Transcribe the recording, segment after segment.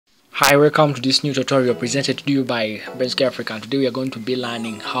Hi, welcome to this new tutorial presented to you by Benski Africa. Today we are going to be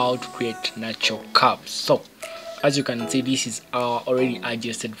learning how to create natural curves. So as you can see, this is our already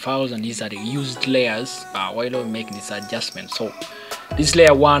adjusted files and these are the used layers while we're making this adjustment. So this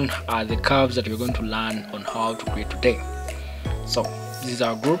layer 1 are the curves that we're going to learn on how to create today. So this is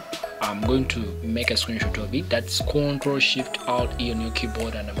our group. I'm going to make a screenshot of it. That's Ctrl Shift Alt E on your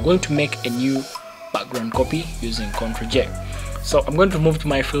keyboard, and I'm going to make a new background copy using Ctrl J. So I'm going to move to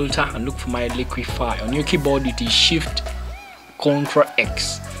my filter and look for my liquefy. On your keyboard it is Shift Ctrl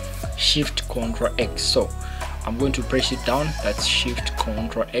X. Shift Ctrl X. So I'm going to press it down. That's Shift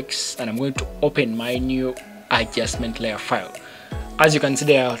Ctrl X, and I'm going to open my new adjustment layer file. As you can see,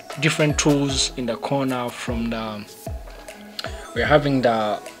 there are different tools in the corner. From the we're having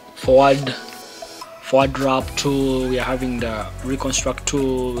the forward wrap tool, we are having the reconstruct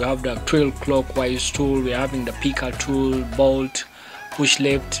tool, we have the twirl clockwise tool, we are having the picker tool, bolt, push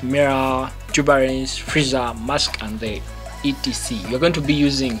left, mirror, tuberance, freezer, mask, and the etc. You're going to be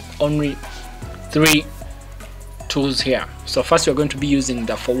using only 3 tools here. So first you're going to be using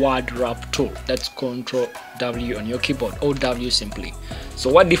the forward wrap tool. That's Ctrl W on your keyboard, or W simply. So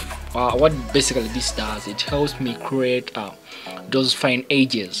what basically this does, it helps me create those fine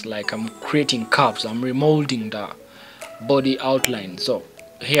edges, like I'm creating curves, I'm remolding the body outline. So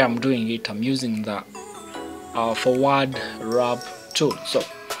here I'm doing it, I'm using the forward wrap tool. So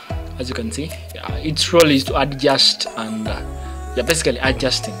as you can see, its role is to adjust, and you're basically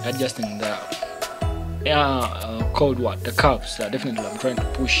adjusting the called what, the curves. Definitely I'm trying to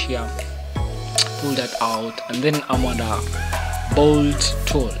push here, pull that out, and then I'm on the bolt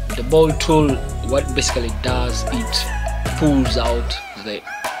tool. The bolt tool, what basically does, it pulls out the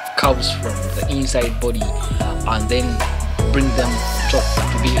curves from the inside body and then bring them top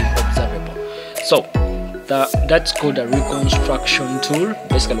to be observable. So that's called a reconstruction tool.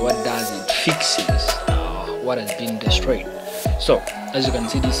 Basically what it does, it fixes what has been destroyed. So as you can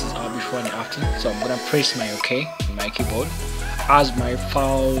see, this is our before and after. So I'm gonna press my OK on my keyboard as my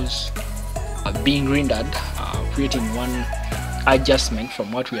files are being rendered, creating one adjustment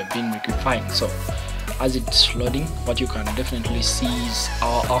from what we have been liquefying. So as it's loading, what you can definitely see is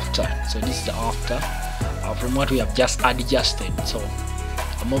our after. So this is the after from what we have just adjusted. So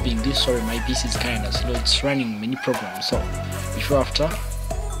I'm moving this, sorry, my PC is kind of slow, it's running many programs. So before after,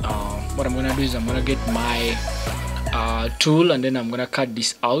 what I'm gonna do is I'm gonna get my tool, and then I'm gonna cut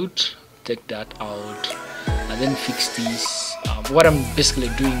this out, take that out, and then fix this. What I'm basically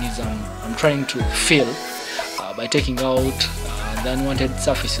doing is I'm trying to fill by taking out the unwanted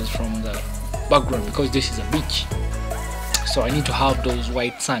surfaces from the background, because this is a beach, so I need to have those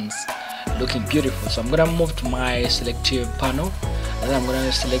white sands looking beautiful. So I'm gonna move to my selective panel, and then I'm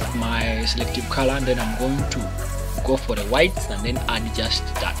gonna select my selective color, and then I'm going to go for the whites and then adjust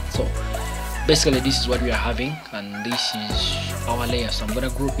that. So basically this is what we are having, and this is our layer. So I'm gonna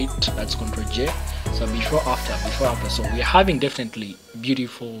group it, that's Ctrl J. So before after, so we are having definitely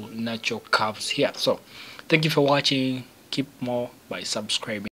beautiful natural curves here. So thank you for watching. Keep more by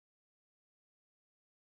subscribing.